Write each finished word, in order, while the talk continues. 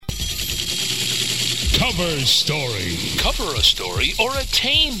Cover Story. Cover a story or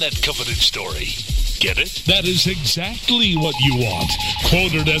attain that coveted story. Get it? That is exactly what you want.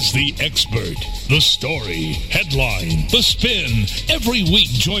 Quoted as the expert, the story, headline, the spin. Every week,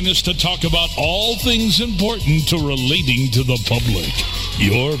 join us to talk about all things important to relating to the public.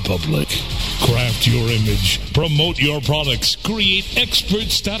 Your public. Craft your image. Promote your products. Create expert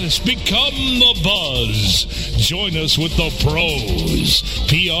status. Become the buzz. Join us with the pros.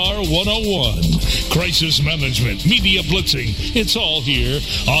 PR 101. Crisis management. Media blitzing. It's all here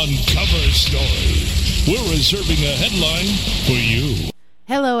on Cover Story. We're reserving a headline for you.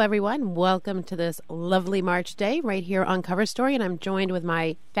 Hello, everyone. Welcome to this lovely March day right here on Cover Story, and I'm joined with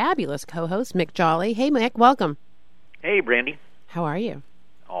my fabulous co-host, Mick Jolly. Hey, Mick, welcome. Hey, Brandy. How are you?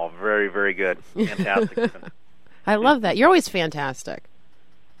 Oh, very, very good. Fantastic. I love that. You're always fantastic.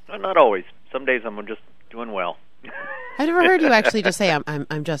 Not always. Some days I'm just doing well. I've never heard you actually just say,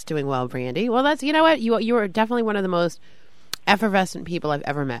 I'm just doing well, Brandy. Well, that's, you know what? You are definitely one of the most effervescent people I've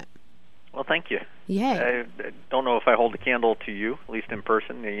ever met. Well, thank you. Yay. I don't know if I hold a candle to you, at least in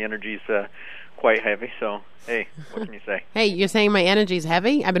person. The energy's quite heavy, so, hey, what can you say? Hey, you're saying my energy's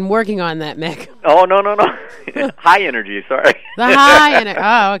heavy? I've been working on that, Mick. Oh, no. High energy, sorry. The high energy.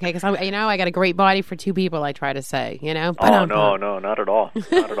 Oh, okay, because I got a great body for two people, I try to say, you know? Oh, no, not at all.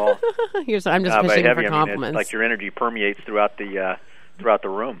 Not at all. I'm just fishing heavy, for compliments. It's like your energy permeates throughout the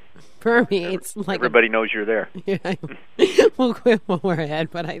room. Permeates. Like everybody knows you're there. Yeah. We'll quit while we're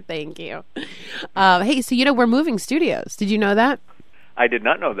ahead, but I thank you. Hey, so we're moving studios. Did you know that? I did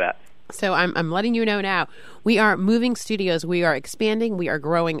not know that. So I'm letting you know now. We are moving studios. We are expanding. We are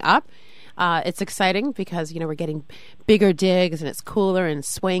growing up. It's exciting because, we're getting bigger digs and it's cooler and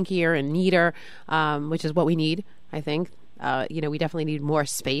swankier and neater, which is what we need, I think. We definitely need more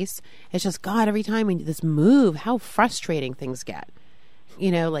space. It's just, God, every time we do this move, how frustrating things get.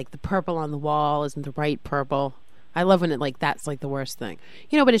 Like the purple on the wall isn't the right purple. I love when that's the worst thing.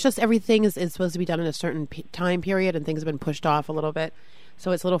 But it's just everything is supposed to be done in a certain time period and things have been pushed off a little bit.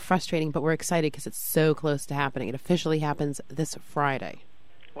 So it's a little frustrating, but we're excited because it's so close to happening. It officially happens this Friday.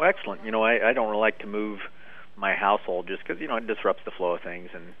 Well, excellent. I don't really like to move my household just because, it disrupts the flow of things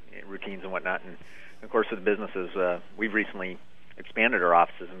and routines and whatnot. And, of course, with businesses, we've recently expanded our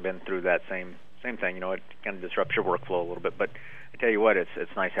offices and been through that same thing. It kind of disrupts your workflow a little bit. But I tell you what,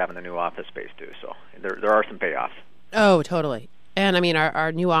 it's nice having the new office space, too. So there are some payoffs. Oh, totally. And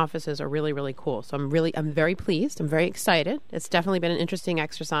our new offices are really, really cool. So I'm very pleased. I'm very excited. It's definitely been an interesting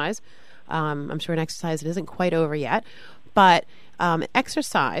exercise. I'm sure an exercise that isn't quite over yet. But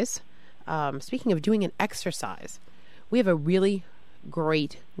exercise, speaking of doing an exercise, we have a really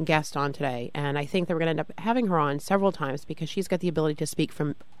great guest on today. And I think that we're going to end up having her on several times because she's got the ability to speak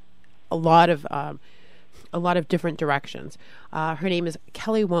from a lot of different directions. Her name is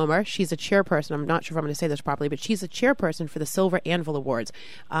Kelly Womer. She's a chairperson. I'm not sure if I'm going to say this properly, but she's a chairperson for the Silver Anvil Awards.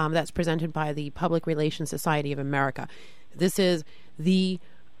 That's presented by the Public Relations Society of America. This is the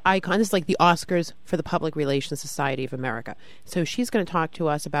icon. This is like the Oscars for the Public Relations Society of America. So she's going to talk to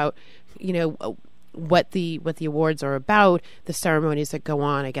us about, what the awards are about, the ceremonies that go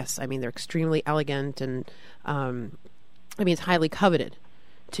on. I guess, they're extremely elegant and, it's highly coveted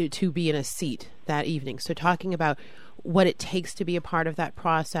to be in a seat that evening. So talking about what it takes to be a part of that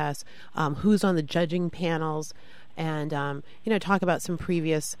process, who's on the judging panels, and, talk about some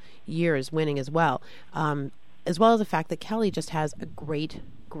previous years winning as well as the fact that Kelly just has a great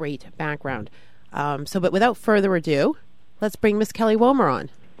background. But without further ado, let's bring Miss Kelly Womer on.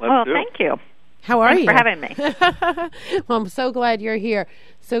 Thank you. How are you? Thanks for having me. Well, I'm so glad you're here.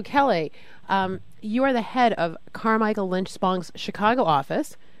 So, Kelly, you are the head of Carmichael Lynch Spong's Chicago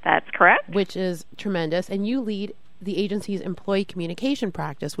office. That's correct. Which is tremendous. And you lead the agency's employee communication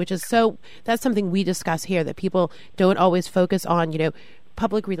practice, which is that's something we discuss here, that people don't always focus on,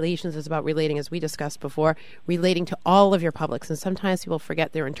 public relations is about relating, as we discussed before, relating to all of your publics. And sometimes people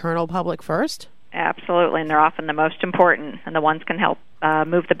forget their internal public first. Absolutely, and they're often the most important, and the ones can help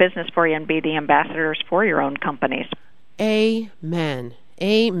move the business for you and be the ambassadors for your own companies. Amen.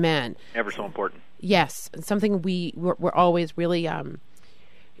 Ever so important. Yes, and something we're always really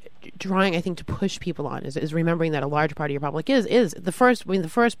trying, I think, to push people on is remembering that a large part of your public is the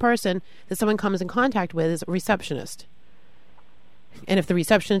first person that someone comes in contact with is a receptionist. And if the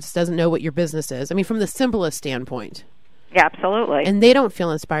receptionist doesn't know what your business is, from the simplest standpoint. Yeah, absolutely. And they don't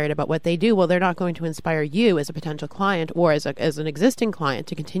feel inspired about what they do, well, they're not going to inspire you as a potential client or as an existing client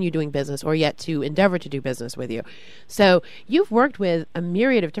to continue doing business or yet to endeavor to do business with you. So you've worked with a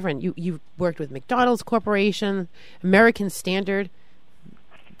myriad of different, you've worked with McDonald's Corporation, American Standard,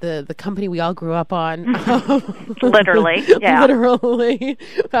 the company we all grew up on. Literally, yeah. Literally.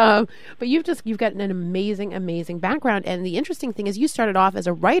 But you've got an amazing background. And the interesting thing is you started off as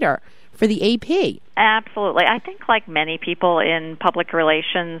a writer for the AP. Absolutely. I think like many people in public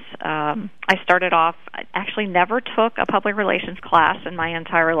relations, I started off, I actually never took a public relations class in my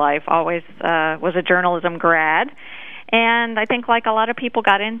entire life, always was a journalism grad. And I think like a lot of people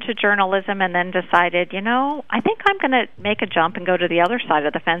got into journalism and then decided, I think I'm going to make a jump and go to the other side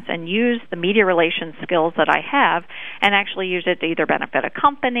of the fence and use the media relations skills that I have and actually use it to either benefit a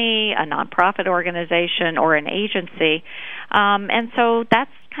company, a nonprofit organization, or an agency. And so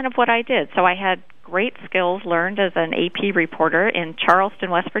that's kind of what I did. So I had great skills learned as an AP reporter in Charleston,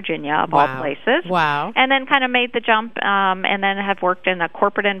 West Virginia, of all places. Wow. And then kind of made the jump and then have worked in a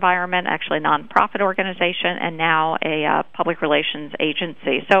corporate environment, actually a nonprofit organization, and now a public relations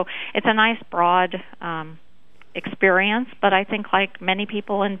agency. So it's a nice, broad experience, but I think like many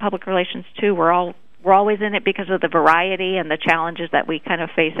people in public relations, too, we're always in it because of the variety and the challenges that we kind of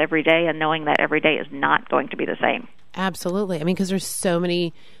face every day and knowing that every day is not going to be the same. Absolutely. I mean, because there's so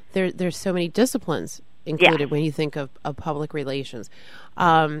many disciplines included when you think of public relations.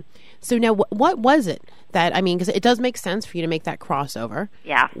 So now, what was it that, I mean, because it does make sense for you to make that crossover.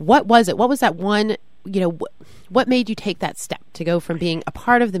 Yeah. What was it? What was that one, what made you take that step to go from being a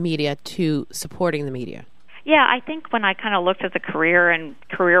part of the media to supporting the media? Yeah, I think when I kind of looked at the career and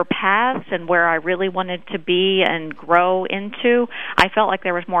career paths and where I really wanted to be and grow into, I felt like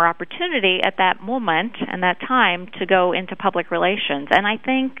there was more opportunity at that moment and that time to go into public relations. And I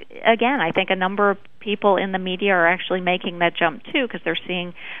think a number of people in the media are actually making that jump too because they're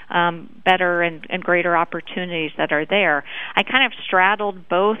seeing better and greater opportunities that are there. I kind of straddled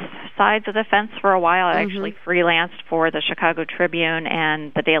both sides of the fence for a while. I actually freelanced for the Chicago Tribune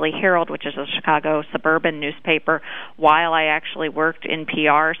and the Daily Herald, which is a Chicago suburban newspaper, while I actually worked in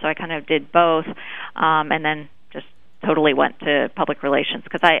PR. So I kind of did both, and then just totally went to public relations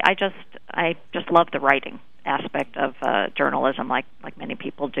because I just love the writing aspect of journalism, like many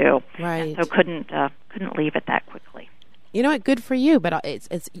people do. Right. And so couldn't leave it that quickly. You know what? Good for you, but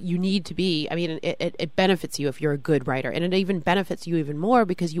it's you need to be. I mean, it benefits you if you're a good writer, and it even benefits you even more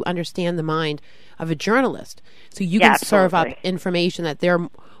because you understand the mind of a journalist, so you can serve up information that they're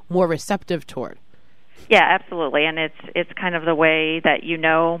more receptive toward. Yeah, absolutely, and it's kind of the way that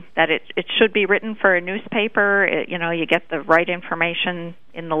that it should be written for a newspaper. You get the right information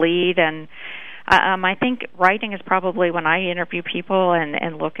in the lead, and I think writing is probably when I interview people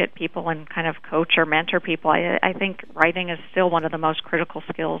and look at people and kind of coach or mentor people. I think writing is still one of the most critical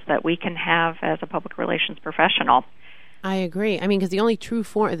skills that we can have as a public relations professional. I agree. I mean, because the only true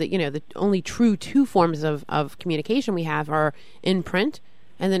the only true two forms of communication we have are in print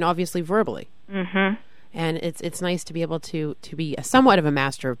and then obviously verbally. Mm-hmm. And it's nice to be able to be somewhat of a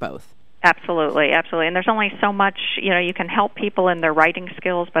master of both. Absolutely. And there's only so much, you can help people in their writing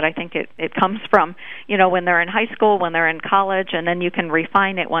skills, but I think it comes from, when they're in high school, when they're in college, and then you can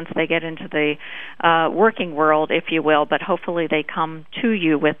refine it once they get into the working world, if you will, but hopefully they come to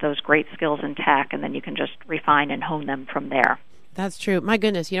you with those great skills intact, and then you can just refine and hone them from there. That's true. My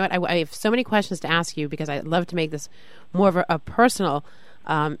goodness. You know what? I have so many questions to ask you because I'd love to make this more of a personal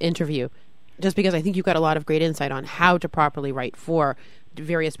interview, just because I think you've got a lot of great insight on how to properly write for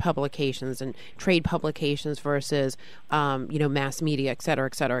various publications and trade publications versus, mass media, et cetera,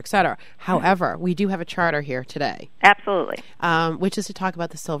 et cetera, et cetera. However, we do have a charter here today. Absolutely. Which is to talk about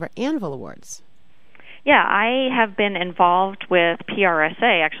the Silver Anvil Awards. Yeah, I have been involved with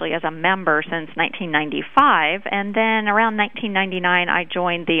PRSA actually as a member since 1995, and then around 1999 I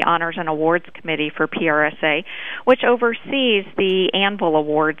joined the Honors and Awards Committee for PRSA, which oversees the Anvil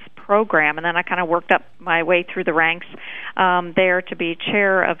Awards program, and then I kind of worked up my way through the ranks there to be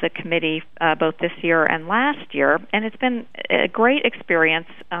chair of the committee both this year and last year, and it's been a great experience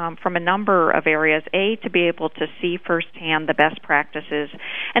from a number of areas. To be able to see firsthand the best practices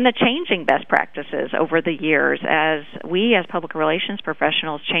and the changing best practices over the years as we as public relations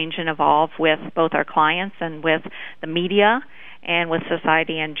professionals change and evolve with both our clients and with the media and with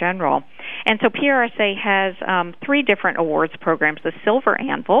society in general. And so PRSA has 3 different awards programs. The Silver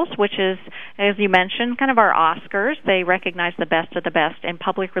Anvils, which is, as you mentioned, kind of our Oscars. They recognize the best of the best in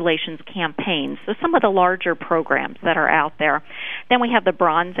public relations campaigns. So some of the larger programs that are out there. Then we have the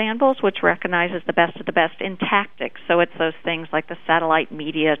Bronze Anvils, which recognizes the best of the best in tactics. So it's those things like the satellite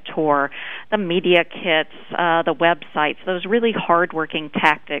media tour, the media kits, the websites, those really hard-working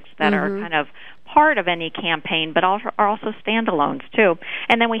tactics that are kind of part of any campaign, but are also standalones, too.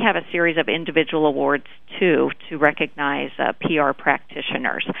 And then we have a series of individual awards, too, to recognize PR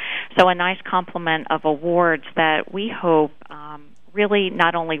practitioners. So a nice complement of awards that we hope really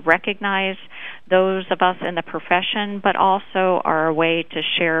not only recognize those of us in the profession, but also are a way to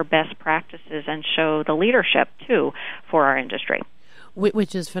share best practices and show the leadership, too, for our industry.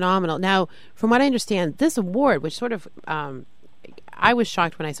 Which is phenomenal. Now, from what I understand, this award, which sort of, I was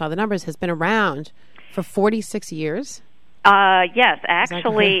shocked when I saw the numbers, has been around for 46 years. Yes,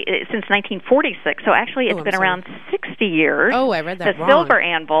 actually, since 1946. So actually, it's been around 60 years. Oh, I read that wrong. The silver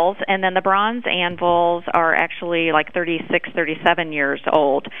anvils, and then the bronze anvils are actually like 36, 37 years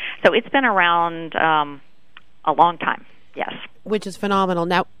old. So it's been around a long time, yes. Which is phenomenal.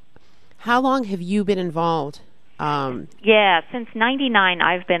 Now, how long have you been involved? Yeah, since 99,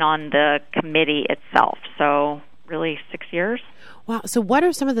 I've been on the committee itself. So really 6 years. Wow. So what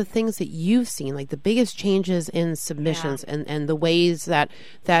are some of the things that you've seen, like the biggest changes in submissions and the ways that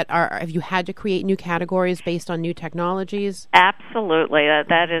are, have you had to create new categories based on new technologies? Absolutely.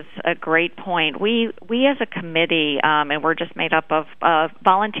 That is a great point. We as a committee, and we're just made up of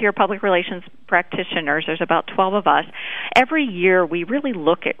volunteer public relations practitioners, there's about 12 of us. Every year we really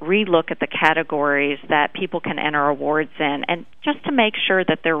relook at the categories that people can enter awards in, and just to make sure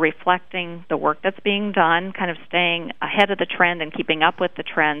that they're reflecting the work that's being done, kind of staying ahead of the trend and keeping up with the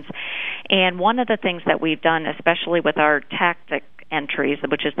trends. And one of the things that we've done, especially with our tactic entries,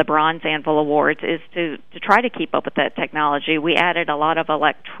 which is the Bronze Anvil Awards, is to try to keep up with that technology. We added a lot of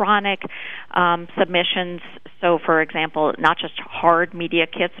electronic submissions. So, for example, not just hard media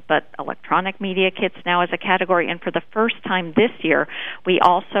kits, but electronic media kits now as a category. And for the first time this year, we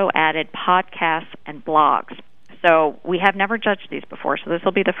also added podcasts and blogs. So we have never judged these before, so this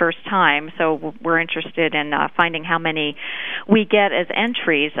will be the first time. So we're interested in finding how many we get as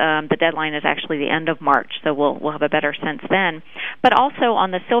entries. The deadline is actually the end of March, so we'll have a better sense then. But also on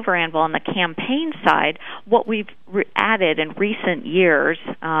the Silver Anvil, on the campaign side, what we've added in recent years,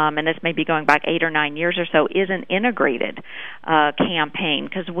 and this may be going back 8 or 9 years or so, is an integrated campaign,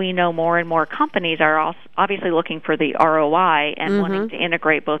 because we know more and more companies are also obviously looking for the ROI and wanting to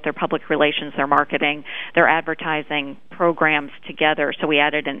integrate both their public relations, their marketing, their advertising programs together. So we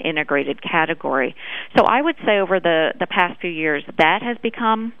added an integrated category. So I would say over the past few years, that has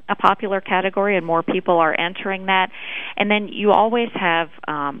become a popular category and more people are entering that. And then you always have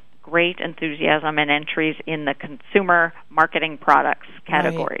great enthusiasm and entries in the consumer marketing products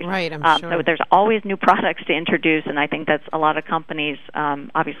categories. Right, I'm sure. So there's always new products to introduce, and I think that's a lot of companies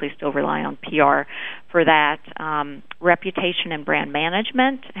obviously still rely on PR for that. Reputation and brand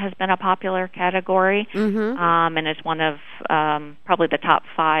management has been a popular category, and is one of probably the top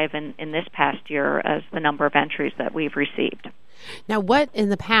 5 in this past year as the number of entries that we've received. Now, what in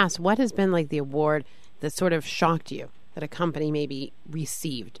the past, what has been like the award that sort of shocked you that a company maybe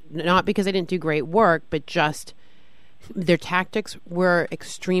received? Not because they didn't do great work, but just their tactics were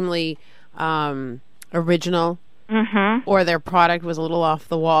extremely original, or their product was a little off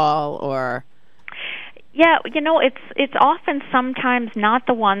the wall, or... Yeah, it's often sometimes not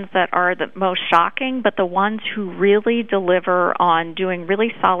the ones that are the most shocking, but the ones who really deliver on doing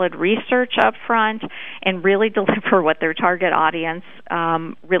really solid research up front and really deliver what their target audience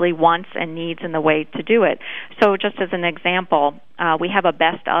really wants and needs in the way to do it. So just as an example, we have a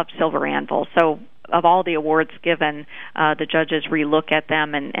best of Silver Anvil. So of all the awards given, the judges relook at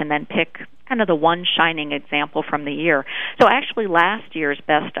them and then pick kind of the one shining example from the year. So actually last year's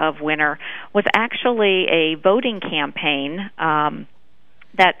Best of winner was actually a voting campaign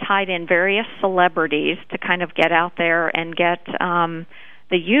that tied in various celebrities to kind of get out there and get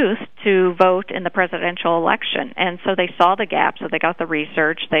the youth to vote in the presidential election. And so they saw the gap, so they got the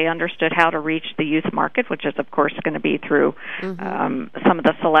research, they understood how to reach the youth market, which is, of course, going to be through some of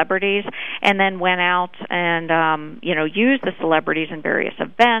the celebrities, and then went out and, used the celebrities in various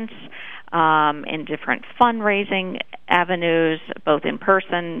events, in different fundraising avenues, both in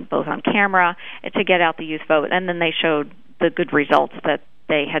person, both on camera, to get out the youth vote. And then they showed the good results that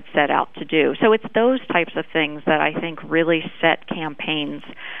they had set out to do. So it's those types of things that I think really set campaigns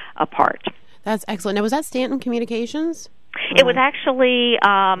apart. That's excellent. Now, was that Stanton Communications? It was actually,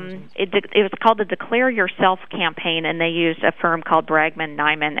 it was called the Declare Yourself campaign, and they used a firm called Bragman,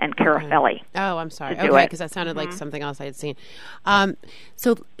 Nyman, and Carafelli. Oh, I'm sorry. Okay, because that sounded like something else I had seen.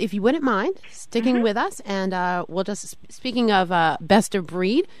 So if you wouldn't mind sticking with us, and we'll just, speaking of Best of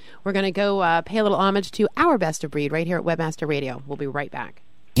Breed, we're going to go pay a little homage to our Best of Breed right here at Webmaster Radio. We'll be right back.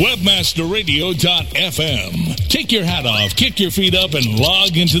 Webmasterradio.fm. Take your hat off, kick your feet up, and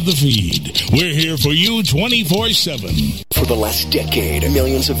log into the feed. We're here for you 24/7. For the last decade,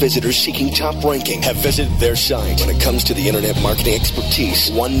 millions of visitors seeking top ranking have visited their site. When it comes to the internet marketing expertise,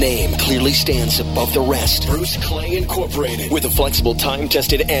 one name clearly stands above the rest. Bruce Clay Incorporated. With a flexible,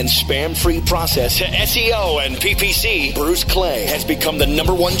 time-tested, and spam-free process to SEO and PPC, Bruce Clay has become the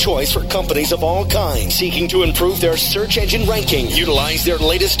 #1 choice for companies of all kinds seeking to improve their search engine ranking. Utilize their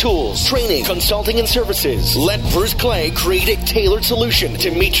latest tools, training, consulting, and services. Let Bruce Clay create a tailored solution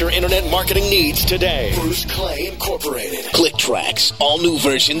to meet your internet marketing needs today. Bruce Clay Incorporated. ClickTracks, all new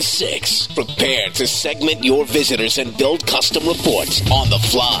version 6. Prepare to segment your visitors and build custom reports on the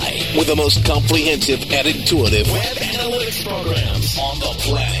fly with the most comprehensive and intuitive web analytics programs on the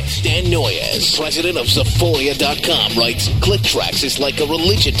planet. Dan Noyes, president of Sephoria.com, writes, ClickTracks is like a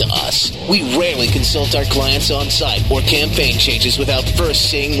religion to us. We rarely consult our clients on site or campaign changes without first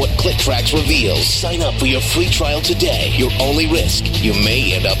seeing what ClickTracks reveals. Sign up for your free trial today. Your only risk, you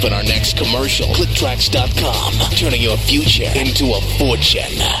may end up in our next commercial. ClickTracks.com, turning your future into a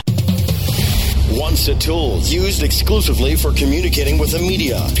fortune. Once a tool used exclusively for communicating with the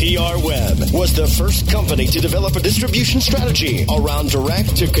media, PRWeb was the first company to develop a distribution strategy around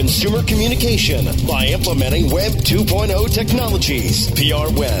direct-to-consumer communication by implementing Web 2.0 technologies.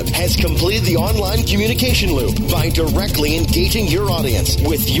 PRWeb has completed the online communication loop by directly engaging your audience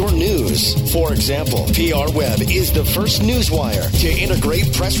with your news. For example, PRWeb is the first newswire to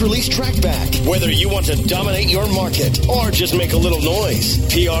integrate press release trackback. Whether you want to dominate your market or just make a little noise,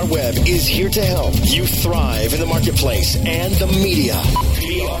 PRWeb is here to help you thrive in the marketplace and the media.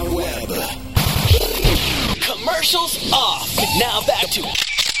 PRWeb. Commercials off. Now back to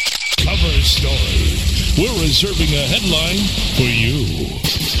Cover Story. We're reserving a headline for you.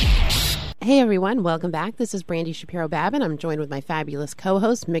 Hey everyone, welcome back. This is Brandy Shapiro-Babin. I'm joined with my fabulous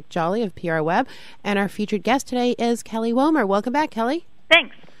co-host, Mick Jolly of PRWeb, and our featured guest today is Kelly Womer. Welcome back, Kelly.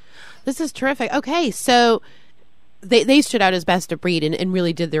 Thanks. This is terrific. Okay, so They stood out as best of breed and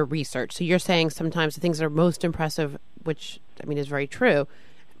really did their research. So you're saying sometimes the things that are most impressive, which, I mean, is very true,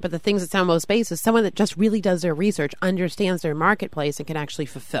 but the things that sound most base is someone that just really does their research, understands their marketplace, and can actually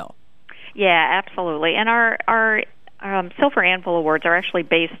fulfill. Yeah, absolutely. And our Silver Anvil Awards are actually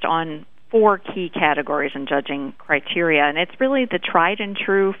based on 4 key categories in judging criteria, and it's really the tried and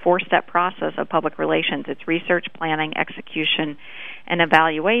true 4-step process of public relations. It's research, planning, execution, and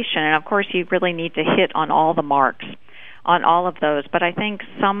evaluation. And of course, you really need to hit on all the marks on all of those. But I think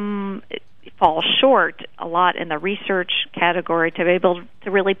some fall short a lot in the research category to be able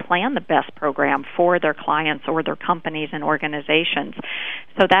to really plan the best program for their clients or their companies and organizations.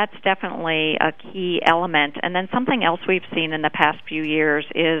 So that's definitely a key element. And then something else we've seen in the past few years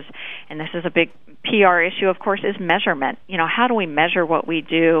is, and this is a big PR issue, of course, is measurement. You know, how do we measure what we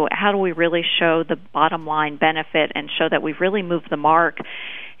do? How do we really show the bottom line benefit and show that we've really moved the mark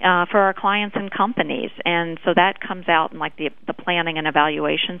for our clients and companies? And so that comes out in like the planning and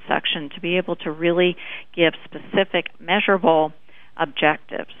evaluation section to be able to really give specific, measurable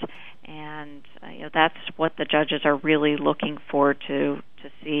objectives. And that's what the judges are really looking for to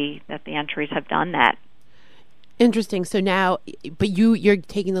see that the entries have done that. Interesting. So now, but you're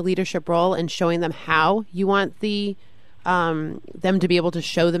taking the leadership role and showing them how you want them to be able to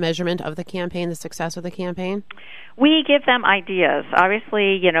show the measurement of the campaign, the success of the campaign? We give them ideas.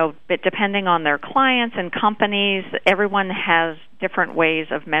 Obviously, but depending on their clients and companies, everyone has different ways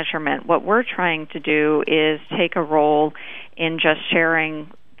of measurement. What we're trying to do is take a role in just sharing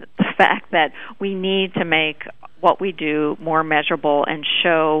the fact that we need to make what we do more measurable and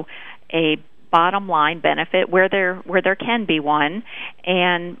show a bottom line benefit where there can be one,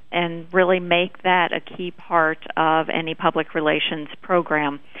 and really make that a key part of any public relations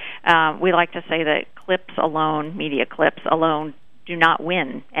program. We like to say that clips alone, media clips alone, do not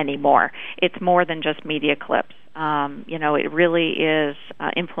win anymore. It's more than just media clips. It really is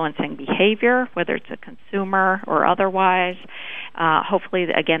influencing behavior, whether it's a consumer or otherwise. Hopefully,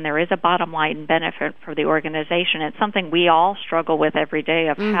 again, there is a bottom line benefit for the organization. It's something we all struggle with every day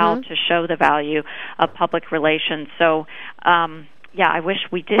of how to show the value of public relations. So, I wish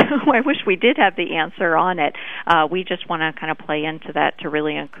we did. I wish we did have the answer on it. We just want to kind of play into that to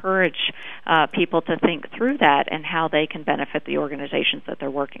really encourage people to think through that and how they can benefit the organizations that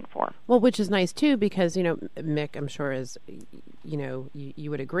they're working for. Well, which is nice too, because Mick, I'm sure is, you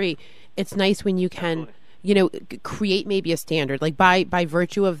would agree. It's nice when you can, create maybe a standard, like by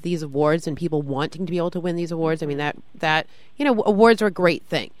virtue of these awards and people wanting to be able to win these awards. I mean that awards are a great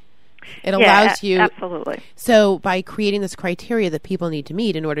thing. It allows you, absolutely. So by creating this criteria that people need to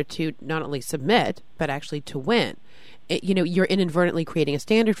meet in order to not only submit but actually to win, you're inadvertently creating a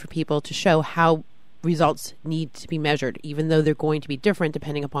standard for people to show how results need to be measured, even though they're going to be different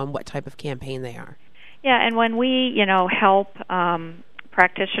depending upon what type of campaign they are. Yeah, and when we, help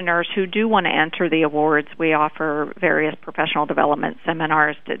practitioners who do want to enter the awards, we offer various professional development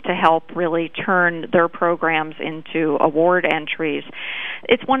seminars to help really turn their programs into award entries.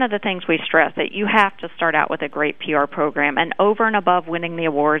 It's one of the things we stress, that you have to start out with a great PR program, and over and above winning the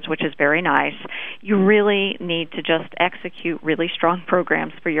awards, which is very nice, you really need to just execute really strong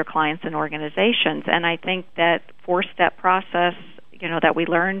programs for your clients and organizations. And I think that 4-step process, that we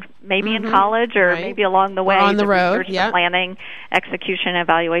learned maybe in college or maybe along the way, on the road, research, the planning, execution,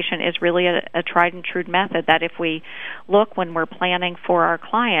 evaluation is really a tried and true method that if we look when we're planning for our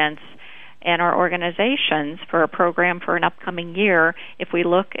clients and our organizations for a program for an upcoming year, if we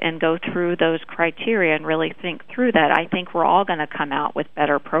look and go through those criteria and really think through that, I think we're all going to come out with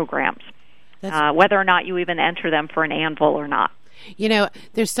better programs, whether or not you even enter them for an anvil or not.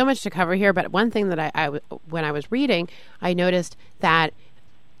 There's so much to cover here, but one thing that I when I was reading, I noticed that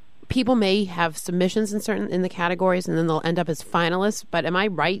people may have submissions in the categories, and then they'll end up as finalists. But am I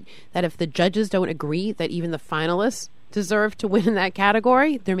right that if the judges don't agree that even the finalists deserve to win in that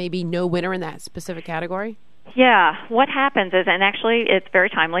category, there may be no winner in that specific category? Yeah, what happens is, and actually it's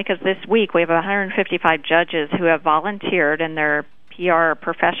very timely because this week we have 155 judges who have volunteered, and they're PR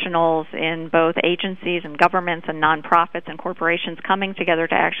professionals in both agencies and governments and nonprofits and corporations coming together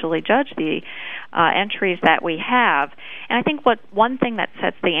to actually judge the entries that we have. And I think one thing that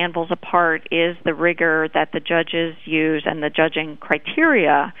sets the anvils apart is the rigor that the judges use and the judging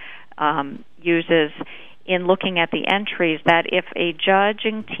criteria uses in looking at the entries, that if a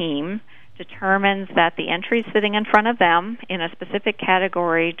judging team determines that the entries sitting in front of them in a specific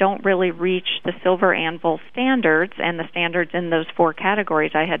category don't really reach the Silver Anvil standards and the standards in those 4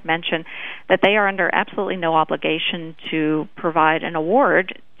 categories I had mentioned, that they are under absolutely no obligation to provide an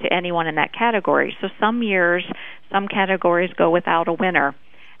award to anyone in that category. So some years, some categories go without a winner.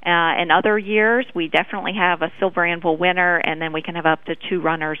 In other years, we definitely have a Silver Anvil winner, and then we can have up to 2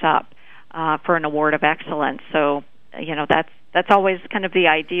 runners-up for an award of excellence. So, that's always kind of the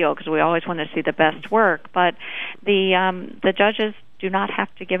ideal, because we always want to see the best work. But the judges do not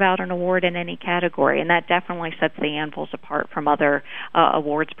have to give out an award in any category, and that definitely sets the anvils apart from other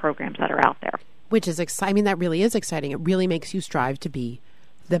awards programs that are out there. Which is exciting. I mean, that really is exciting. It really makes you strive to be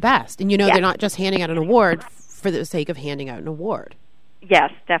the best. And they're not just handing out an award for the sake of handing out an award.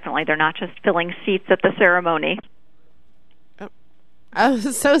 Yes, definitely. They're not just filling seats at the ceremony. I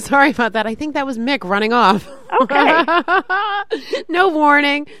was so sorry about that. I think that was Mick running off. Okay. No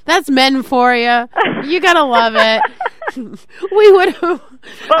warning. That's men for you. You got to love it. We would have...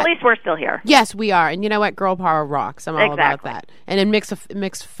 Well, at least we're still here. Yes, we are. And you know what? Girl power rocks. I'm all about that. And then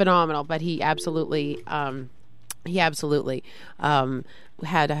Mick's phenomenal, but he absolutely... had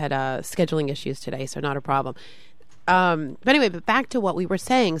scheduling issues today, so not a problem. But anyway, back to what we were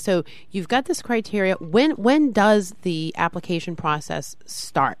saying. So you've got this criteria. When does the application process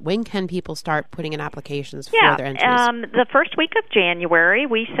start? When can people start putting in applications for their entries? The first week of January,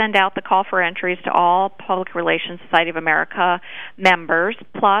 we send out the call for entries to all Public Relations Society of America members.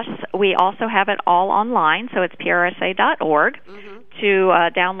 Plus, we also have it all online, so it's prsa.org to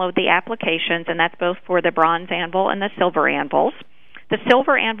download the applications, and that's both for the Bronze Anvil and the Silver Anvils. The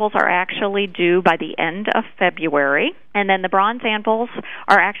Silver Anvils are actually due by the end of February, and then the Bronze Anvils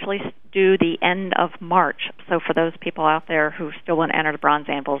are actually due the end of March. So for those people out there who still want to enter the Bronze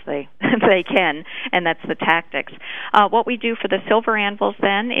Anvils, they can, and that's the tactics. What we do for the Silver Anvils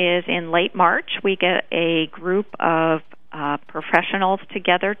then is in late March, we get a group of professionals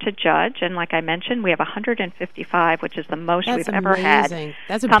together to judge, and like I mentioned, we have 155, which is the most we've ever had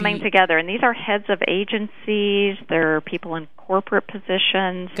coming together. And these are heads of agencies, they're people in corporate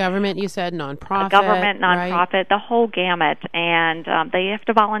positions. Government, you said, nonprofit. Government, nonprofit, right? The whole gamut. And they have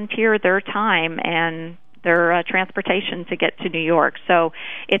to volunteer their time and their transportation to get to New York. So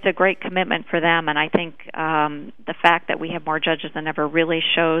it's a great commitment for them, and I think the fact that we have more judges than ever really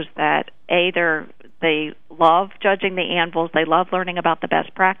shows that, they love judging the anvils, they love learning about the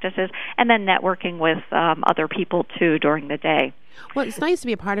best practices, and then networking with other people, too, during the day. Well, it's nice to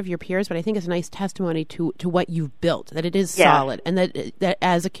be a part of your peers, but I think it's a nice testimony to what you've built, that it is solid, and that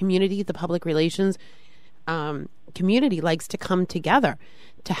as a community, the public relations community likes to come together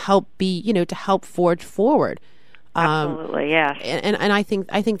to help to help forge forward. Absolutely, yes. And I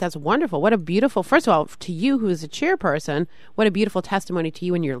think that's wonderful. What a beautiful, first of all, to you who is a chairperson, what a beautiful testimony to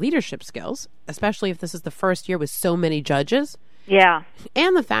you and your leadership skills, especially if this is the first year with so many judges. Yeah.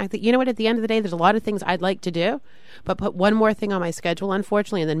 And the fact that, at the end of the day, there's a lot of things I'd like to do, but put one more thing on my schedule,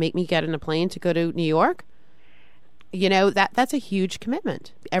 unfortunately, and then make me get in a plane to go to New York. You know, that's a huge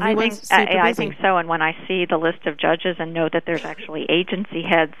commitment. Everyone's super busy. I think so. And when I see the list of judges and know that there's actually agency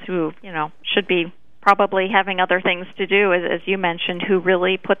heads who, should be probably having other things to do, as you mentioned, who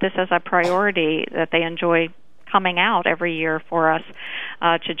really put this as a priority, that they enjoy coming out every year for us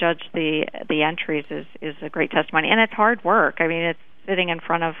to judge the entries is a great testimony. And it's hard work. I mean, it's sitting in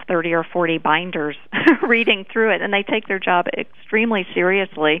front of 30 or 40 binders reading through it, and they take their job extremely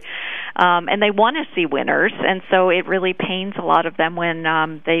seriously, and they want to see winners, and so it really pains a lot of them when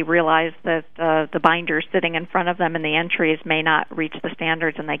they realize that the binders sitting in front of them and the entries may not reach the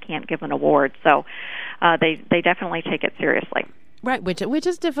standards and they can't give an award. So they definitely take it seriously. Right, which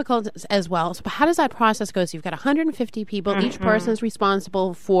is difficult as well. So how does that process go? So you've got 150 people. Mm-hmm. Each person is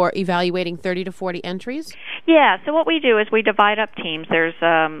responsible for evaluating 30 to 40 entries? Yeah, so what we do is we divide up teams.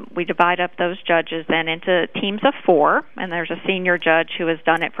 We divide up those judges then into teams of 4, and there's a senior judge who has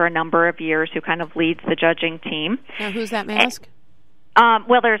done it for a number of years who kind of leads the judging team. Now, who's that, may I ask?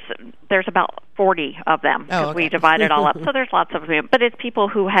 Well, there's about 40 of them because we divide it all up. So there's lots of them, but it's people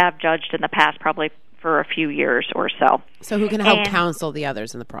who have judged in the past, probably for a few years or so. So who can help counsel the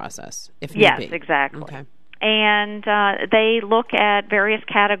others in the process, if need be? Yes, exactly. Okay. And they look at various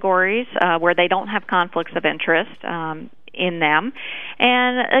categories where they don't have conflicts of interest in them.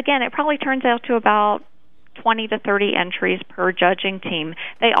 And again, it probably turns out to about 20 to 30 entries per judging team.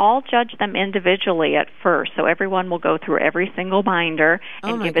 They all judge them individually at first, so everyone will go through every single binder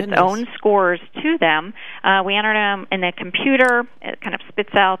and give its own scores to them. We enter them in a computer. It kind of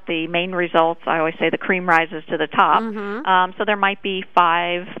spits out the main results. I always say the cream rises to the top. Mm-hmm. So there might be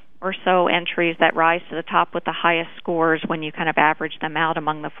 5 or so entries that rise to the top with the highest scores when you kind of average them out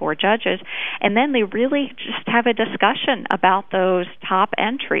among the 4 judges. And then they really just have a discussion about those top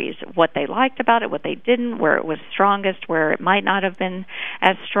entries, what they liked about it, what they didn't, where it was strongest, where it might not have been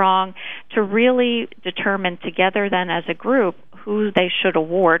as strong, to really determine together then as a group who they should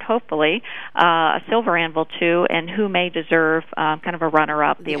award, hopefully, a silver anvil to, and who may deserve kind of a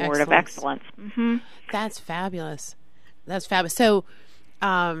runner-up, the award of excellence. Mm-hmm. That's fabulous. That's fabulous. So,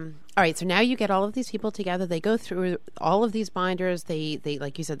 all right, so now you get all of these people together. They go through all of these binders. They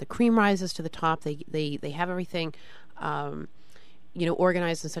like you said, the cream rises to the top. They have everything,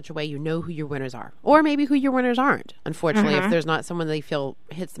 organized in such a way you know who your winners are, or maybe who your winners aren't. Unfortunately, if there's not someone they feel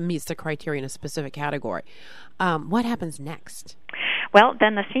meets the criteria in a specific category, what happens next? Well,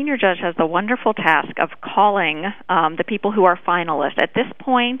 then the senior judge has the wonderful task of calling the people who are finalists. At this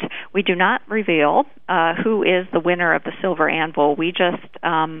point, we do not reveal who is the winner of the silver anvil. We just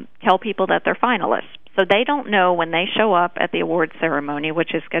tell people that they're finalists. So they don't know when they show up at the award ceremony,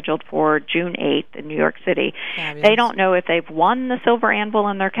 which is scheduled for June 8th in New York City. Fabulous. They don't know if they've won the silver anvil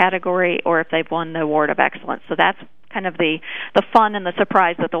in their category or if they've won the award of excellence. So that's kind of the fun and the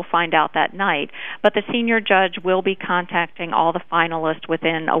surprise that they'll find out that night. But the senior judge will be contacting all the finalists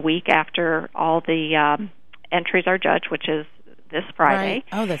within a week after all the entries are judged, which is this Friday. Right.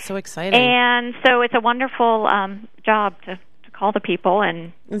 Oh, that's so exciting. And so it's a wonderful job to call the people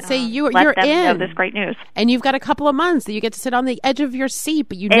and say you're let them in. know this great news. And you've got a couple of months that you get to sit on the edge of your seat,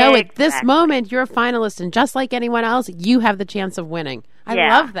 but you know at this moment you're a finalist, and just like anyone else, you have the chance of winning. I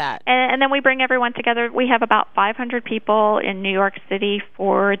love that. And then we bring everyone together. We have about 500 people in New York City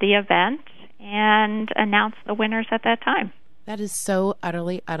for the event and announce the winners at that time. That is so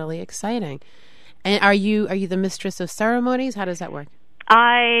utterly, utterly exciting. And are you the mistress of ceremonies? How does that work?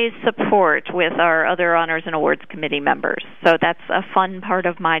 I support with our other honors and awards committee members. So that's a fun part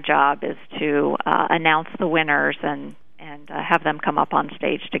of my job, is to announce the winners and have them come up on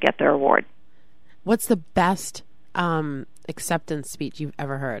stage to get their award. What's the best acceptance speech you've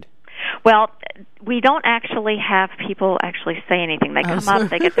ever heard? Well, we don't actually have people actually say anything. They come up,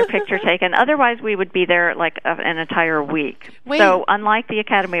 they get their picture taken. Otherwise, we would be there like an entire week. Wait. So unlike the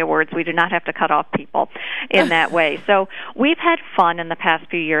Academy Awards, we do not have to cut off people in that way. So we've had fun in the past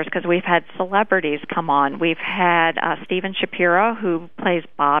few years because we've had celebrities come on. We've had Steven Shapiro, who plays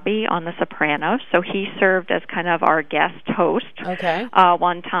Bobby on The Sopranos. So he served as kind of our guest host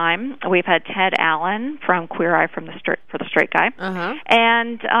one time. We've had Ted Allen from Queer Eye for the Straight Guy.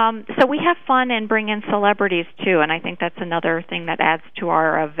 And so we have fun and bring in celebrities, too, and I think that's another thing that adds to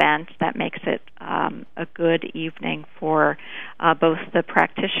our event that makes it a good evening for both the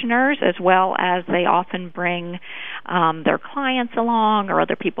practitioners as well as they often bring their clients along or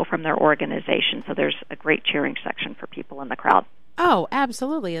other people from their organization. So there's a great cheering section for people in the crowd. Oh,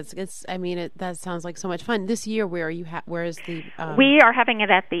 absolutely! That sounds like so much fun. This year, where are you? Where is the? We are having it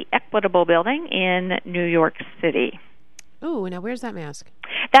at the Equitable Building in New York City. Oh, now where's that mask?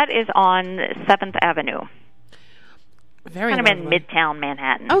 That is on 7th Avenue. Very kind of lovely. in Midtown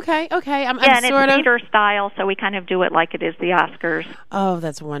Manhattan. Okay. And I'm sort it's of theater style, so we kind of do it like it is the Oscars. Oh,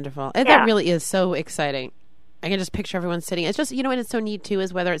 that's wonderful. And Yeah. that really is so exciting. I can just picture everyone sitting. It's just, and it's so neat too,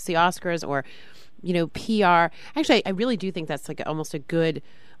 is whether it's the Oscars or, PR. Actually, I really do think that's like almost a good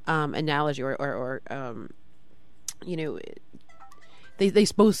analogy or they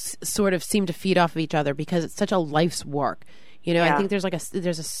both sort of seem to feed off of each other because it's such a life's work. I think there's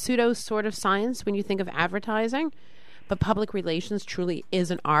a pseudo sort of science when you think of advertising. But public relations truly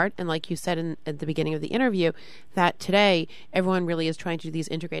is an art. And like you said at the beginning of the interview, that today everyone really is trying to do these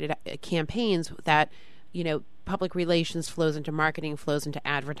integrated campaigns that, public relations flows into marketing, flows into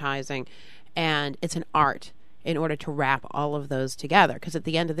advertising. And it's an art in order to wrap all of those together. Because at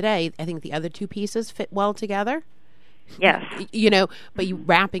the end of the day, I think the other two pieces fit well together. Yes. But you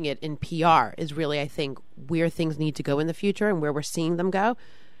wrapping it in PR is really, I think, where things need to go in the future and where we're seeing them go.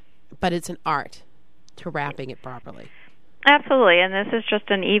 But it's an art to wrapping it properly. Absolutely, and this is just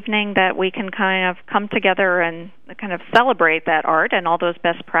an evening that we can kind of come together and kind of celebrate that art and all those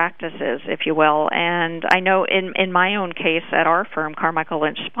best practices, if you will. And I know in my own case at our firm, Carmichael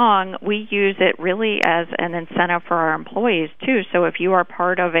Lynch Spong, we use it really as an incentive for our employees, too. So if you are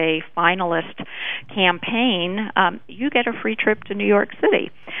part of a finalist campaign, you get a free trip to New York City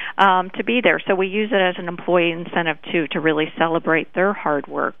to be there. So we use it as an employee incentive, too, to really celebrate their hard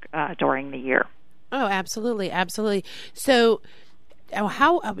work during the year. Oh, absolutely. So,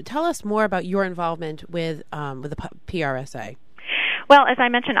 tell us more about your involvement with the PRSA. Well, as I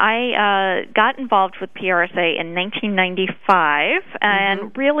mentioned, I got involved with PRSA in 1995,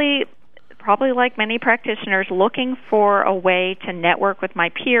 and really, probably like many practitioners, looking for a way to network with my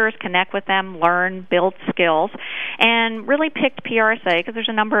peers, connect with them, learn, build skills, and really picked PRSA because there's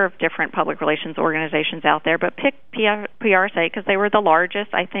a number of different public relations organizations out there, but picked PRSA because they were the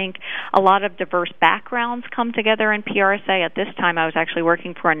largest. I think a lot of diverse backgrounds come together in PRSA. At this time, I was actually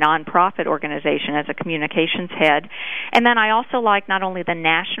working for a nonprofit organization as a communications head. And then I also liked not only the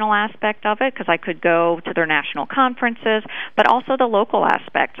national aspect of it, because I could go to their national conferences, but also the local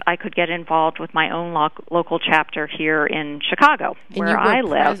aspect. I could get involved with my own local chapter here in Chicago, where I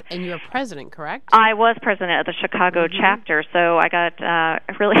live. And you're president, correct? I was president of the Chicago chapter, so I got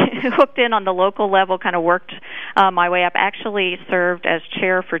really hooked in on the local level, kind of worked my way up. Actually served as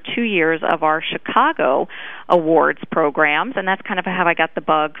chair for 2 years of our Chicago awards programs, and that's kind of how I got the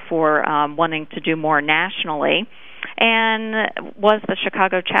bug for wanting to do more nationally. And was the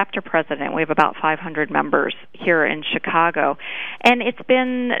Chicago chapter president. We have about 500 members here in Chicago. And it's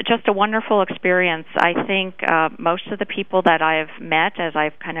been just a wonderful experience. I think most of the people that I've met as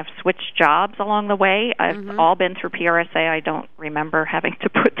I've kind of switched jobs along the way, I've all been through PRSA. I don't remember having to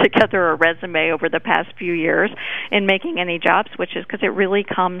put together a resume over the past few years in making any job switches because it really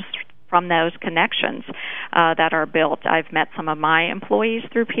comes from those connections that are built. I've met some of my employees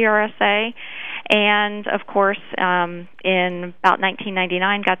through PRSA, and of course, in about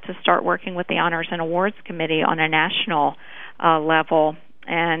 1999, got to start working with the Honors and Awards Committee on a national level,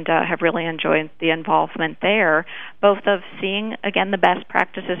 and have really enjoyed the involvement there, both of seeing, again, the best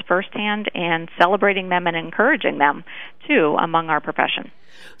practices firsthand and celebrating them and encouraging them, too, among our profession.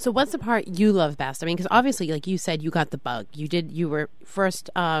 So what's the part you love best? I mean, because obviously, like you said, you got the bug. You were first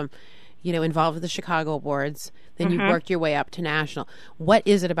involved with the Chicago Awards, then you worked your way up to national. What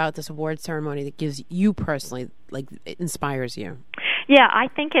is it about this award ceremony that gives you personally, it inspires you? Yeah, I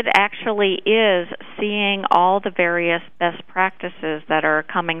think it actually is seeing all the various best practices that are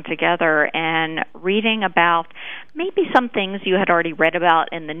coming together and reading about maybe some things you had already read about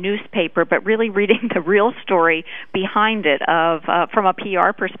in the newspaper, but really reading the real story behind it of from a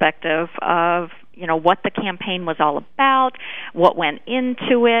PR perspective of what the campaign was all about, what went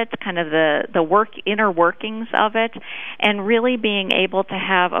into it, kind of the inner workings of it, and really being able to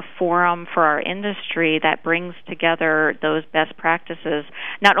have a forum for our industry that brings together those best practices,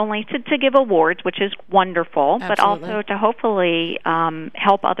 not only to give awards, which is wonderful, Absolutely. but also to hopefully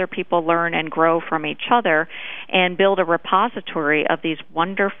help other people learn and grow from each other and build a repository of these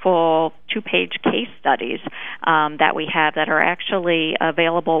wonderful 2-page case studies that we have that are actually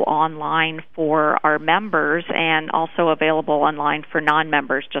available online for our members and also available online for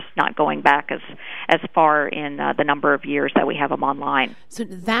non-members, just not going back as far in the number of years that we have them online. So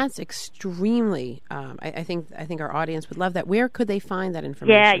that's extremely, I think our audience would love that. Where could they find that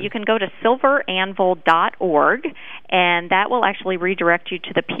information? Yeah, you can go to silveranvil.org, and that will actually redirect you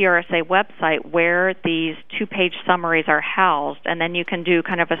to the PRSA website where these 2-page summaries are housed, and then you can do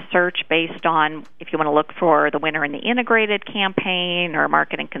kind of a search based on if you want to look for the winner in the integrated campaign or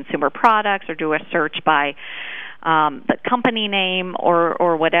marketing consumer products or do do a search by the company name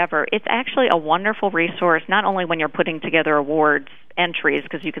or whatever. It's actually a wonderful resource, not only when you're putting together awards entries,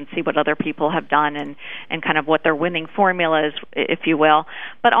 because you can see what other people have done and kind of what their winning formula is, if you will,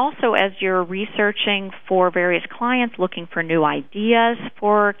 but also as you're researching for various clients, looking for new ideas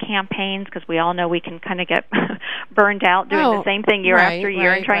for campaigns, because we all know we can kind of get burned out doing the same thing year after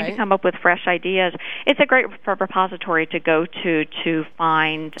year and trying to come up with fresh ideas. It's a great repository to go to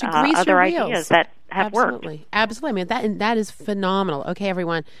find other ideas that have worked. Absolutely. I mean, that is phenomenal. Okay,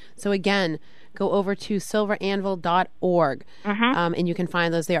 everyone. So again, go over to silveranvil.org, and you can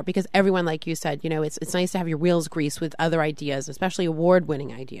find those there, because everyone, like you said, it's nice to have your wheels greased with other ideas, especially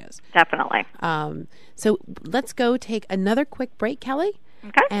award-winning ideas. Definitely. So let's go take another quick break, Kelly,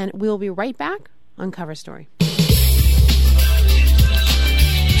 and we'll be right back on Cover Story.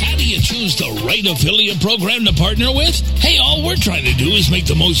 How do you choose the right affiliate program to partner with? Hey, all we're trying to do is make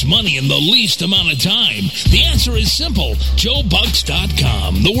the most money in the least amount of time. The answer is simple.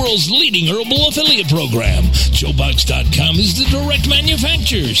 JoeBucks.com, the world's leading herbal affiliate program. JoeBucks.com is the direct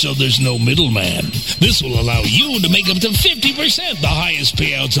manufacturer, so there's no middleman. This will allow you to make up to 50% the highest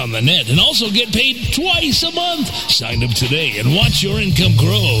payouts on the net and also get paid twice a month. Sign up today and watch your income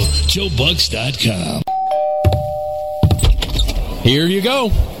grow. JoeBucks.com. Here you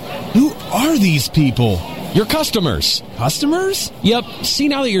go. Who are these people? Your customers. Customers? Yep. See,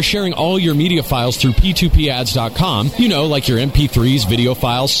 now that you're sharing all your media files through P2Pads.com, like your MP3s, video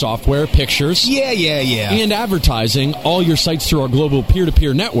files, software, pictures. Yeah. And advertising, all your sites through our global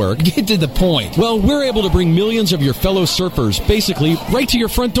peer-to-peer network. Get to the point. Well, we're able to bring millions of your fellow surfers basically right to your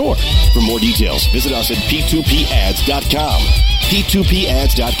front door. For more details, visit us at P2Pads.com.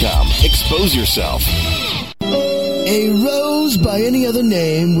 P2Pads.com. Expose yourself. A rose by any other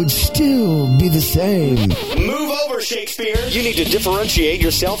name would still be the same. Move over, Shakespeare. You need to differentiate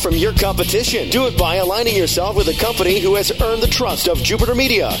yourself from your competition. Do it by aligning yourself with a company who has earned the trust of Jupiter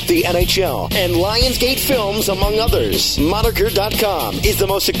Media, the NHL, and Lionsgate Films, among others. Moniker.com is the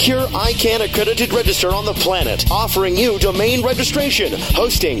most secure ICANN accredited register on the planet, offering you domain registration,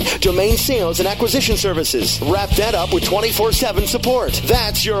 hosting, domain sales, and acquisition services. Wrap that up with 24/7 support.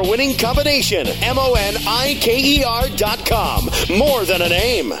 That's your winning combination. MONIKER.com. More than a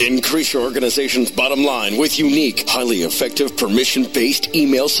name. Increase your organization's bottom line with unique, highly effective, permission-based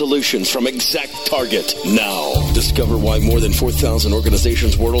email solutions from ExactTarget. Now, discover why more than 4,000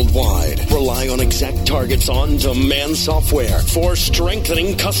 organizations worldwide rely on ExactTarget's on-demand software for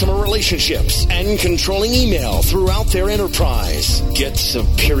strengthening customer relationships and controlling email throughout their enterprise. Get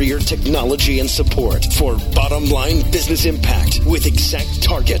superior technology and support for bottom-line business impact with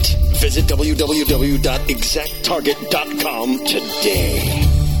ExactTarget. Visit www.exacttarget.com today.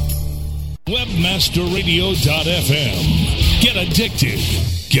 Webmasterradio.fm. Get addicted.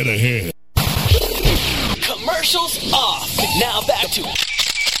 Get ahead. Commercials off. Now back to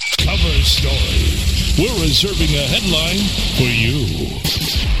Cover Story. We're reserving a headline for you.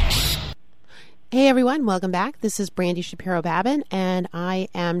 Hey everyone, welcome back. This is Brandy Shapiro-Babin, and I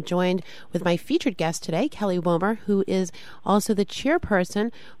am joined with my featured guest today, Kelly Womer, who is also the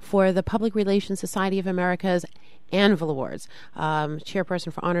chairperson for the Public Relations Society of America's Anvil Awards.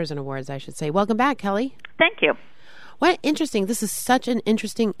 Chairperson for Honors and Awards, I should say. Welcome back, Kelly. Thank you. What interesting. This is such an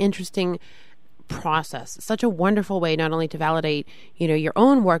interesting process. Such a wonderful way not only to validate, your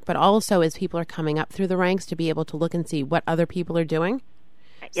own work, but also as people are coming up through the ranks to be able to look and see what other people are doing.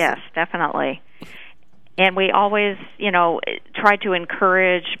 Yes, definitely. And we always, try to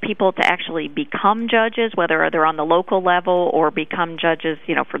encourage people to actually become judges, whether they're on the local level or become judges,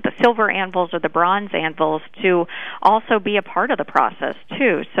 for the silver anvils or the bronze anvils, to also be a part of the process,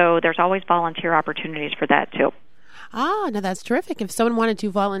 too. So there's always volunteer opportunities for that, too. Ah, now that's terrific. If someone wanted to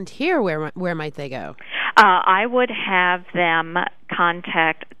volunteer, where might they go? I would have them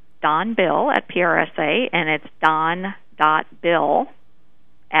contact Don Bill at PRSA, and it's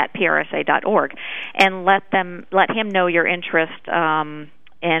don.bill@prsa.org, and let him know your interest,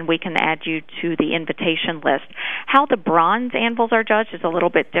 and we can add you to the invitation list. How the bronze anvils are judged is a little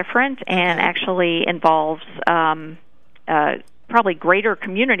bit different, and actually involves probably greater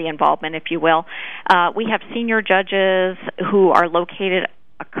community involvement, if you will. We have senior judges who are located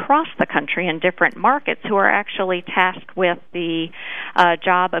across the country in different markets who are actually tasked with the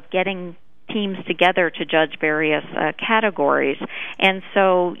job of getting teams together to judge various categories. And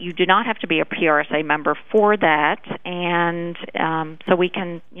so you do not have to be a PRSA member for that. And so we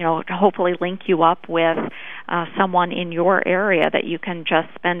can, hopefully link you up with someone in your area that you can just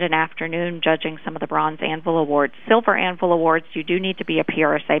spend an afternoon judging some of the Bronze Anvil Awards. Silver Anvil Awards, you do need to be a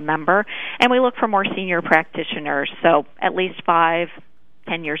PRSA member. And we look for more senior practitioners, so at least 5,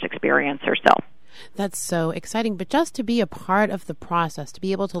 10 years experience or so. That's so exciting. But just to be a part of the process, to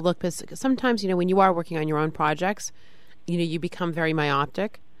be able to look, because sometimes, when you are working on your own projects, you become very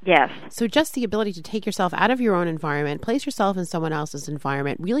myopic. Yes. So just the ability to take yourself out of your own environment, place yourself in someone else's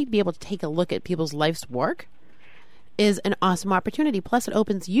environment, really be able to take a look at people's life's work is an awesome opportunity. Plus, it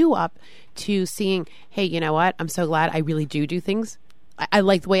opens you up to seeing, hey, you know what? I'm so glad I really do things. I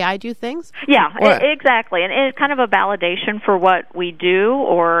like the way I do things. Yeah, exactly. And it's kind of a validation for what we do,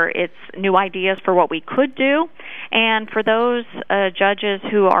 or it's new ideas for what we could do. And for those judges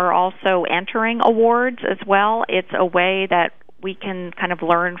who are also entering awards as well, it's a way that we can kind of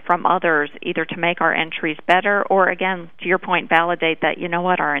learn from others, either to make our entries better or, again, to your point, validate that,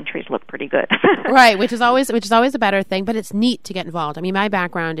 our entries look pretty good. Right, which is always a better thing, but it's neat to get involved. I mean, my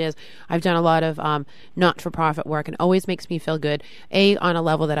background is I've done a lot of not-for-profit work, and always makes me feel good, A, on a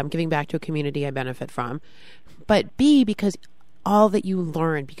level that I'm giving back to a community I benefit from, but B, because all that you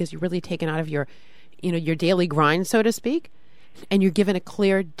learn, because you're really taken out of your daily grind, so to speak, and you're given a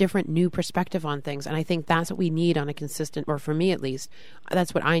clear, different, new perspective on things. And I think that's what we need on a consistent, or for me at least,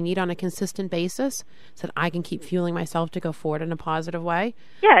 that's what I need on a consistent basis, so that I can keep fueling myself to go forward in a positive way.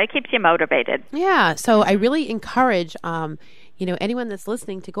 Yeah, it keeps you motivated. Yeah, so I really encourage, anyone that's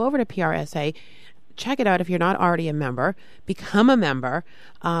listening to go over to PRSA, check it out if you're not already a member, become a member,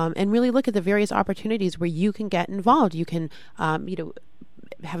 and really look at the various opportunities where you can get involved. You can,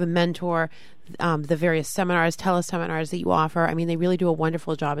 have a mentor, the various seminars, teleseminars that you offer. I mean, they really do a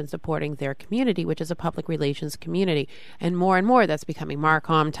wonderful job in supporting their community, which is a public relations community. And more that's becoming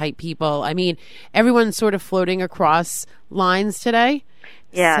Marcom type people. I mean, everyone's sort of floating across lines today.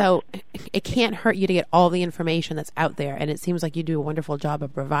 Yeah. So it can't hurt you to get all the information that's out there. And it seems like you do a wonderful job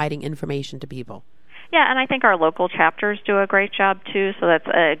of providing information to people. Yeah, and I think our local chapters do a great job, too, so that's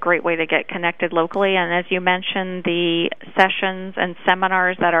a great way to get connected locally. And as you mentioned, the sessions and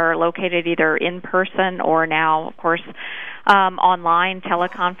seminars that are located either in person or now, of course, online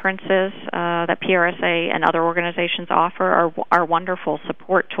teleconferences that PRSA and other organizations offer are wonderful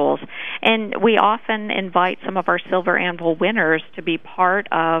support tools. And we often invite some of our Silver Anvil winners to be part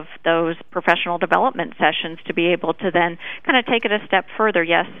of those professional development sessions to be able to then kind of take it a step further.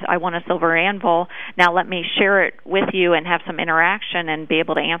 Yes, I want a Silver Anvil. Now let me share it with you and have some interaction and be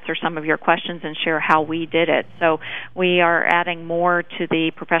able to answer some of your questions and share how we did it. So we are adding more to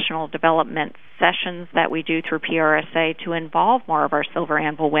the professional development sessions that we do through PRSA to involve more of our Silver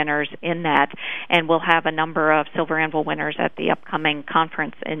Anvil winners in that. And we'll have a number of Silver Anvil winners at the upcoming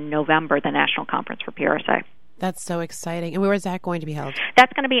conference in November, the National Conference for PRSA. That's so exciting. And where is that going to be held?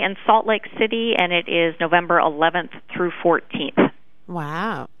 That's going to be in Salt Lake City, and it is November 11th through 14th.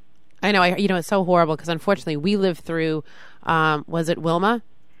 Wow. I know. It's so horrible because unfortunately we lived through, was it Wilma?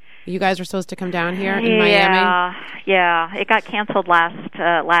 You guys were supposed to come down here in Miami? Yeah. It got canceled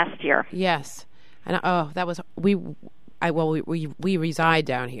last year. Yes. And that was we reside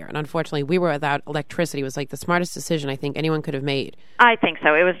down here, and unfortunately, we were without electricity. It was like the smartest decision I think anyone could have made. I think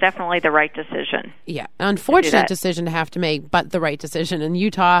so. It was definitely the right decision. Yeah, an unfortunate decision to have to make, but the right decision. And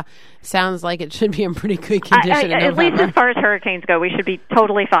Utah sounds like it should be in pretty good condition in November. At least as far as hurricanes go, we should be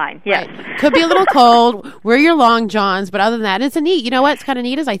totally fine. Yes, right. Could be a little cold. Wear your long johns, but other than that, it's a neat. You know what's kind of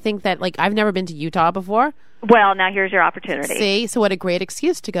neat is I think that I've never been to Utah before. Well, now here's your opportunity. See, so what a great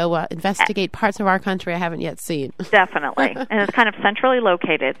excuse to go investigate parts of our country I haven't yet seen. Definitely. And it's kind of centrally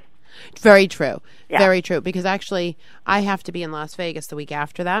located. Very true. Yeah. Very true. Because actually, I have to be in Las Vegas the week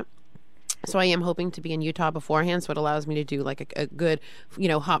after that. So I am hoping to be in Utah beforehand, so it allows me to do a good,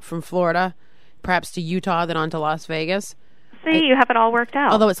 hop from Florida, perhaps to Utah, then on to Las Vegas. See, you have it all worked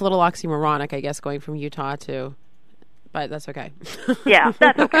out. Although it's a little oxymoronic, I guess, going from Utah to... But that's okay. Yeah,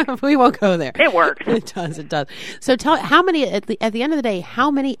 that's okay. We won't go there. It works. It does. So tell how many at the end of the day, how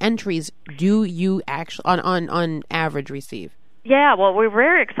many entries do you actually on average receive? Yeah, well, we're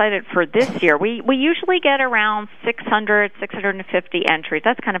very excited for this year. We usually get around 600, 650 entries.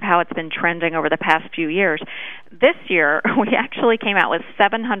 That's kind of how it's been trending over the past few years. This year, we actually came out with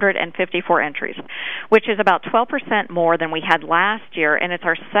 754 entries, which is about 12% more than we had last year, and it's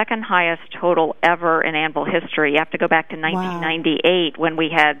our second highest total ever in Anvil history. You have to go back to 1998 when we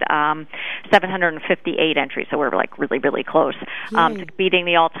had 758 entries, so we're really, really close to beating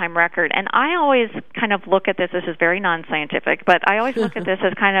the all-time record. And I always kind of look at this is very non-scientific, but I always look at this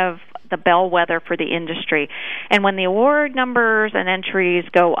as kind of the bellwether for the industry. And when the award numbers and entries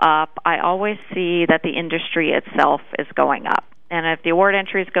go up, I always see that the industry itself is going up. And if the award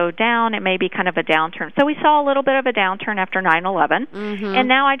entries go down, it may be kind of a downturn. So we saw a little bit of a downturn after 9/11, and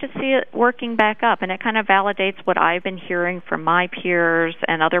now I just see it working back up. And it kind of validates what I've been hearing from my peers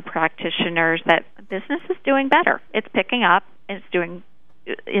and other practitioners, that business is doing better. It's picking up. It's doing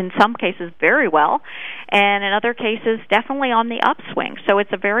in some cases very well, and in other cases definitely on the upswing. So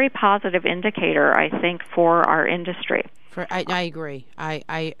it's a very positive indicator, I think, for our industry. I agree.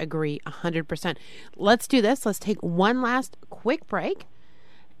 I agree 100%. Let's do this. Let's take one last quick break.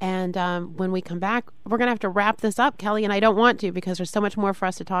 And when we come back, we're going to have to wrap this up, Kelly, and I don't want to because there's so much more for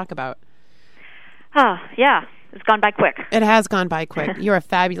us to talk about. Yeah. It's gone by quick. It has gone by quick. You're a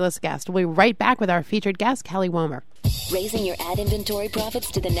fabulous guest. We'll be right back with our featured guest, Kelly Womer. Raising your ad inventory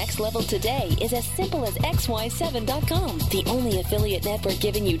profits to the next level today is as simple as XY7.com, the only affiliate network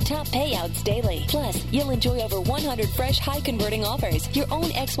giving you top payouts daily. Plus, you'll enjoy over 100 fresh, high-converting offers, your own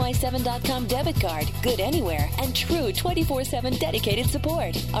XY7.com debit card, good anywhere, and true 24/7 dedicated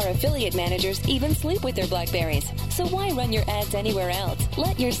support. Our affiliate managers even sleep with their BlackBerries. So why run your ads anywhere else?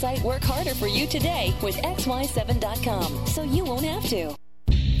 Let your site work harder for you today with XY7.com, so you won't have to.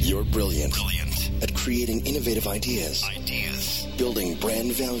 You're brilliant at creating innovative ideas, building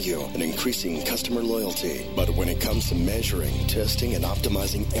brand value, and increasing customer loyalty. But when it comes to measuring, testing, and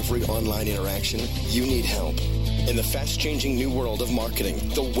optimizing every online interaction, you need help. In the fast-changing new world of marketing,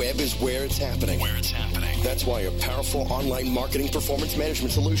 the web is where it's happening. That's why a powerful online marketing performance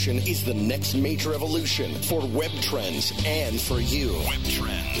management solution is the next major evolution for Web Trends and for you.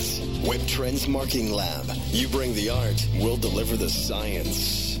 Web Trends Marketing Lab. You bring the art, we'll deliver the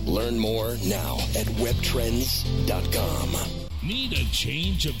science. Learn more now at webtrends.com. Need a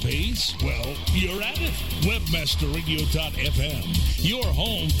change of pace? Well, you're at it. Webmasterradio.fm, your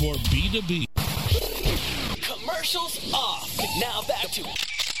home for B2B. Commercials off. Now back to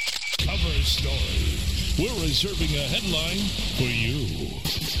Cover Story. We're reserving a headline for you.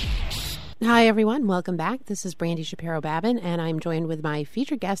 Hi, everyone. Welcome back. This is Brandy Shapiro-Babin, and I'm joined with my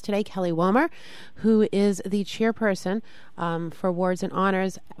featured guest today, Kelly Womer, who is the chairperson for awards and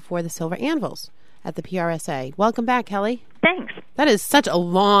honors for the Silver Anvils at the PRSA. Welcome back, Kelly. Thanks. That is such a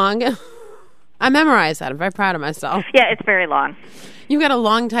long... I memorized that. I'm very proud of myself. Yeah, it's very long. You've got a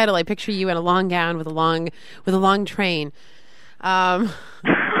long title. I picture you in a long gown with a long train. My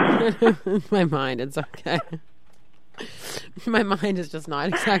mind, it's okay. My mind is just not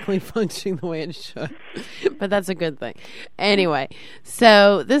exactly functioning the way it should, but that's a good thing. Anyway,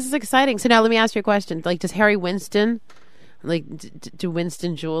 so this is exciting. So now let me ask you a question. Like, does Harry Winston, do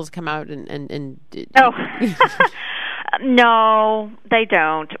Winston Jules come out and Oh, no, they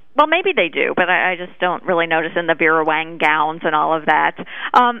don't. Well, maybe they do, but I just don't really notice in the Vera Wang gowns and all of that.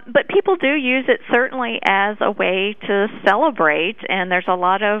 But people do use it certainly as a way to celebrate, and there's a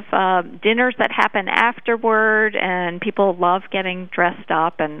lot of dinners that happen afterward, and people love getting dressed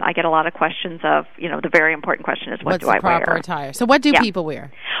up, and I get a lot of questions of, the very important question is, what do I wear? What's the proper attire? So what do people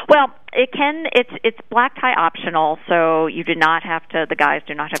wear? Well, it's black tie optional, so you do not have to, the guys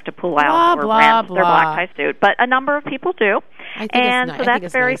do not have to pull out or rent their black tie suit, but a number of people do. And so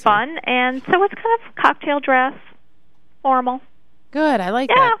that's very fun. And so it's kind of cocktail dress, formal. Good, I like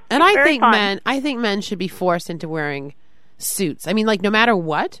that. And I think men should be forced into wearing suits. I mean, like, no matter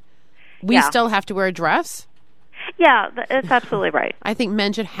what, we still have to wear a dress. Yeah, that's absolutely right. I think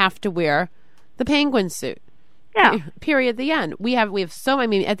men should have to wear the penguin suit. Yeah. Period. The end. We have so. I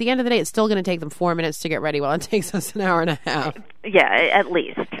mean, at the end of the day, it's still going to take them 4 minutes to get ready. While it takes us an hour and a half. Yeah, at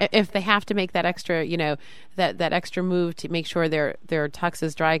least. If they have to make that extra, that extra move to make sure their tux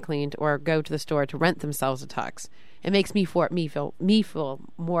is dry cleaned, or go to the store to rent themselves a tux, it makes me feel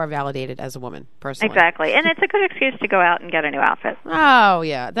more validated as a woman personally. Exactly, and it's a good excuse to go out and get a new outfit. Oh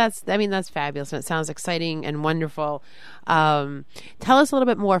yeah, that's fabulous, and it sounds exciting and wonderful. Tell us a little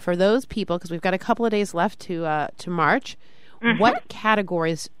bit more for those people, because we've got a couple of days left to March. Mm-hmm. What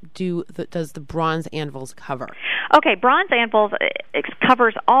categories does the Bronze Anvils cover? Okay, Bronze Anvils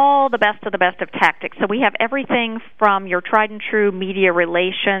covers all the best of tactics. So we have everything from your tried and true media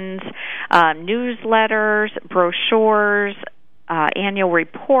relations, newsletters, brochures, annual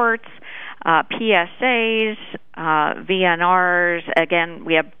reports, PSAs, VNRs. Again,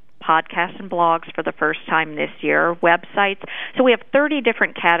 we have podcasts and blogs for the first time this year, websites. So we have 30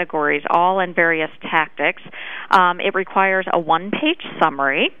 different categories, all in various tactics. It requires a one-page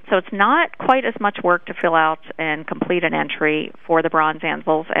summary, so it's not quite as much work to fill out and complete an entry for the Bronze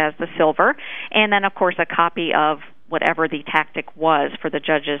Anvils as the Silver. And then, of course, a copy of whatever the tactic was for the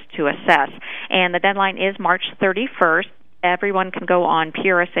judges to assess. And the deadline is March 31st. Everyone can go on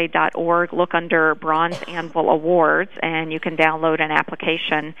PRSA.org, look under Bronze Anvil Awards, and you can download an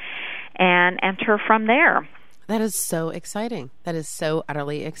application and enter from there. That is so exciting. That is so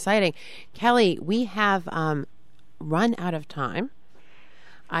utterly exciting. Kelly, we have run out of time.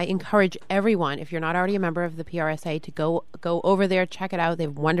 I encourage everyone, if you're not already a member of the PRSA, to go over there, check it out. They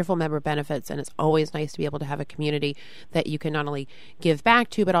have wonderful member benefits, and it's always nice to be able to have a community that you can not only give back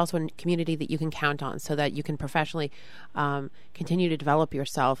to, but also a community that you can count on, so that you can professionally continue to develop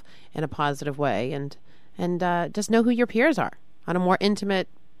yourself in a positive way, and just know who your peers are on a more intimate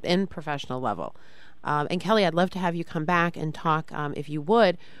and professional level. And Kelly, I'd love to have you come back and talk, if you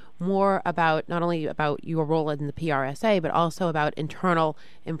would, more about not only about your role in the PRSA, but also about internal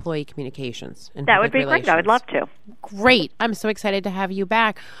employee communications. That would be great. I would love to. Great. I'm so excited to have you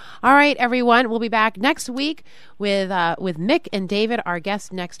back. All right, everyone. We'll be back next week with Mick and David. Our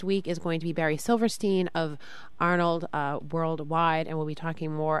guest next week is going to be Barry Silverstein of Arnold Worldwide, and we'll be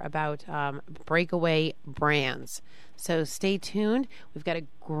talking more about breakaway brands. So stay tuned. We've got a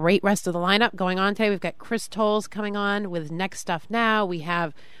great rest of the lineup going on today. We've got Chris Tolles coming on with Next Stuff Now.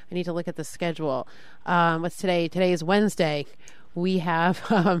 I need to look at the schedule. What's today? Today is Wednesday. We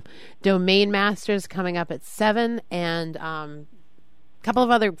have Domain Masters coming up at 7 and a couple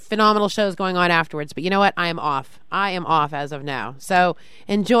of other phenomenal shows going on afterwards. But you know what? I am off. I am off as of now. So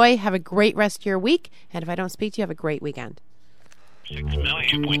enjoy. Have a great rest of your week. And if I don't speak to you, have a great weekend. $6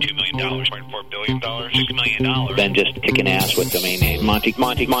 million, $2.2 million, $0.4 billion, $6 million. Ben just kicking ass with domain name. Monty.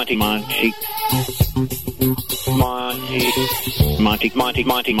 Monty.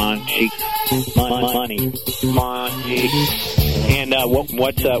 And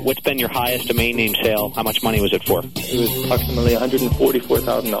what's been your highest domain name sale? How much money was it for? It was approximately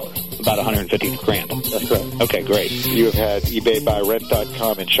 $144,000. About $150,000. That's correct. Okay, great. You have had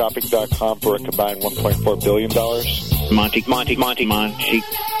eBayBuyRent.com and Shopping.com for a combined $1.4 billion. Monty.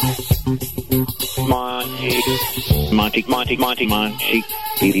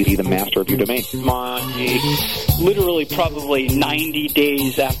 Be the master of your domain. Monty. Literally, probably 90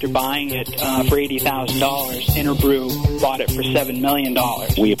 days after buying it for $80,000, Interbrew bought it for $7 million.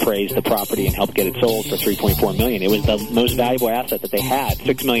 We appraised the property and helped get it sold for $3.4 million. It was the most valuable asset that they had.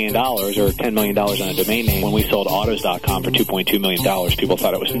 $6 million or $10 million on a domain name. When we sold Autos.com for $2.2 million, people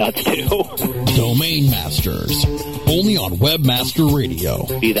thought it was nuts too. Domain Masters, only on Webmaster Radio.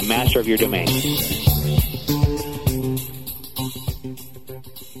 Be the master of your domain.